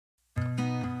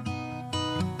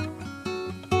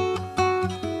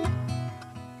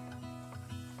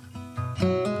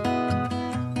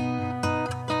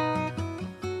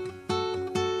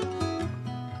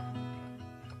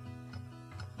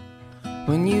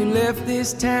when you left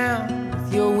this town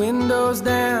with your windows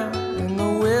down and the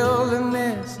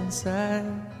wilderness inside.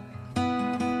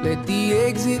 Let the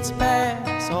exits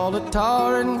pass, all the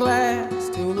tar and glass,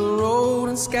 till the road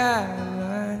and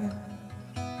skyline.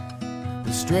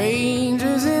 The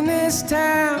strangers in this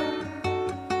town,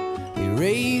 they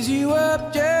raise you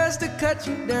up just to cut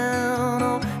you down.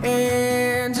 Oh,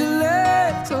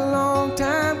 Angela, it's a long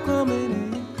time coming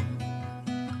in.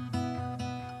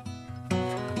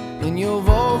 And your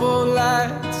Volvo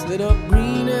lights lit up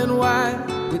green and white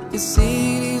with the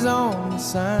cities on the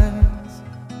signs.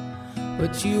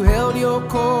 But you held your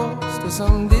course to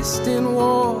some distant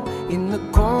war in the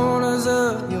corners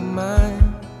of your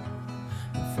mind.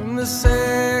 And from the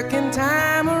second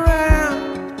time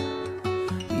around,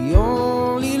 the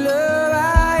only love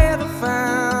I ever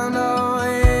found. Oh,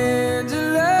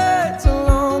 Angela, it's a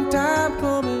long time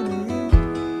coming in.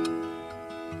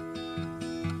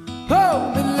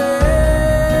 Hold it last.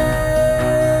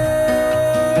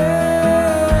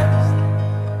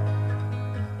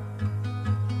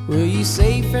 Were you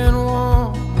safe and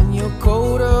warm in your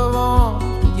coat of arms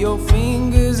with your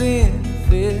fingers in a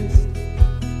fist?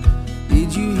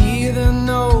 Did you hear the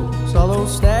notes, all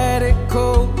those static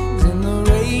codes in the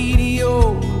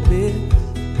radio bits?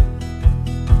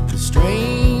 The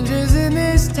strangers in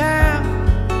this town,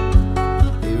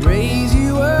 they raise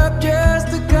you up just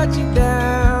to cut you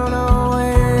down. Oh,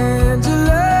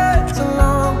 Angela, it's a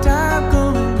long time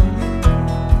coming in.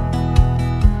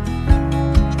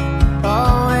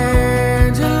 Oh,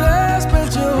 Angela,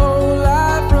 spent your whole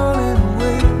life running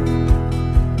away.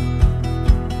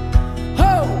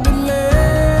 Hold it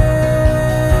last.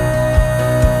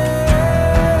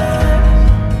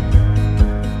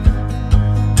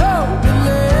 Hold it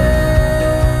last.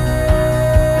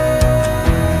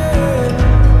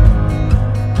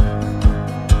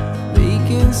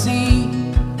 Vacancy,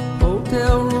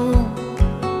 hotel room,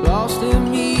 lost in